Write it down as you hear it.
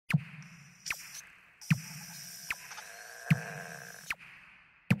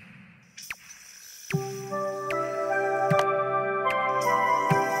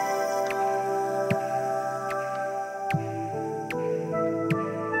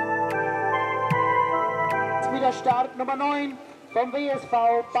der Start Nummer 9 vom WSV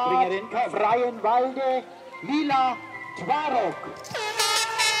Bad Freienwalde, Mila Twarok.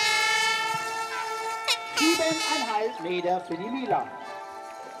 7,5 Meter für die Mila.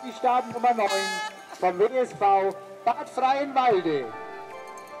 Die Start Nummer 9 vom WSV Bad Freienwalde,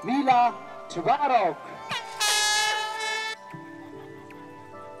 Mila Twarok.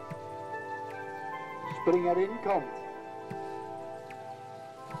 Springerin kommt.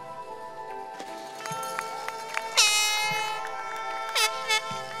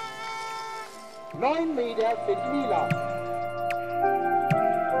 Neun Meter für die Mila.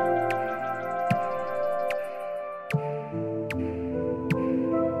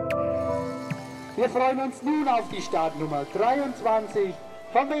 Wir freuen uns nun auf die Startnummer 23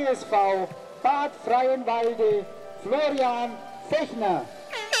 vom WSV Bad Freienwalde, Florian Fechner.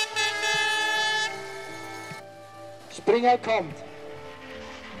 Springer kommt.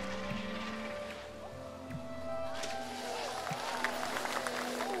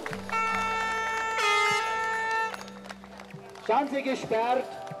 Schanze gesperrt.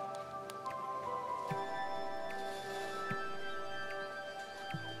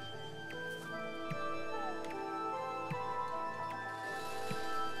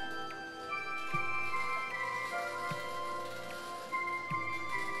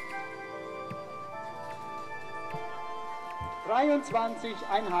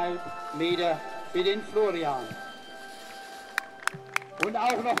 ,5 Meter für den Florian. Und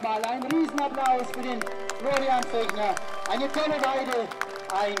auch nochmal ein Riesenapplaus für den Florian Fechner. Eine tolle Weide,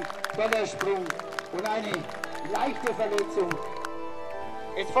 ein toller Sprung und eine leichte Verletzung.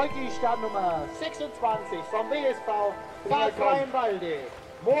 Es folgt die Startnummer 26 vom WSV Bad Freienwalde,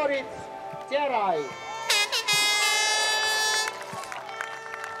 Moritz Terei.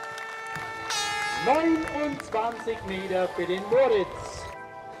 ,29 Meter für den Moritz.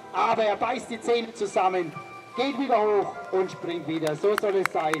 Aber er beißt die Zähne zusammen, geht wieder hoch und springt wieder. So soll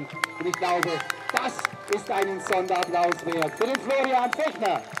es sein. Und ich glaube, das ist einen Sonderapplaus wert für den Florian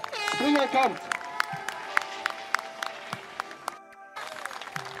Fechner. Springer kommt.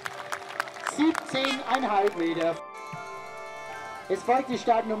 17,5 Meter. Es folgt die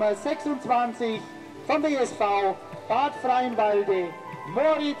Startnummer 26 vom WSV Bad Freienwalde,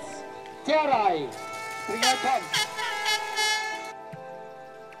 Moritz Terei. Springer kommt.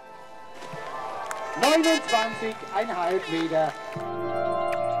 29,5 Meter.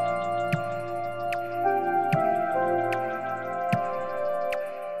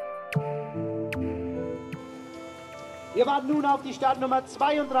 Wir warten nun auf die Startnummer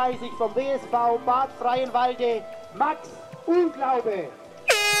 32 vom WSV Bad Freienwalde, Max Unglaube.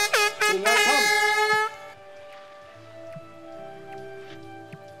 Springer kommt.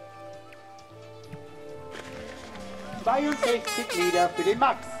 62 Meter für den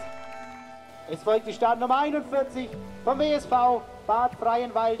Max. Es folgt die Startnummer 41 vom WSV Bad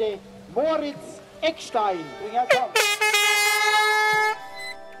Freienwalde, Moritz Eckstein. Springer kommt.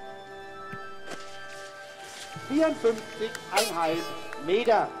 54,5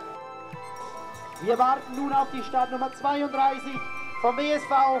 Meter. Wir warten nun auf die Startnummer 32 vom WSV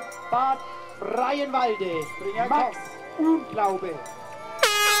Bad Freienwalde, Max Unglaube.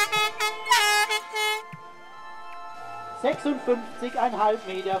 56,5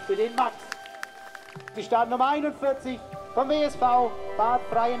 Meter für den Max. Die Startnummer 41 vom WSV Bad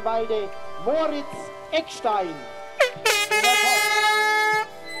Freienwalde, Moritz Eckstein.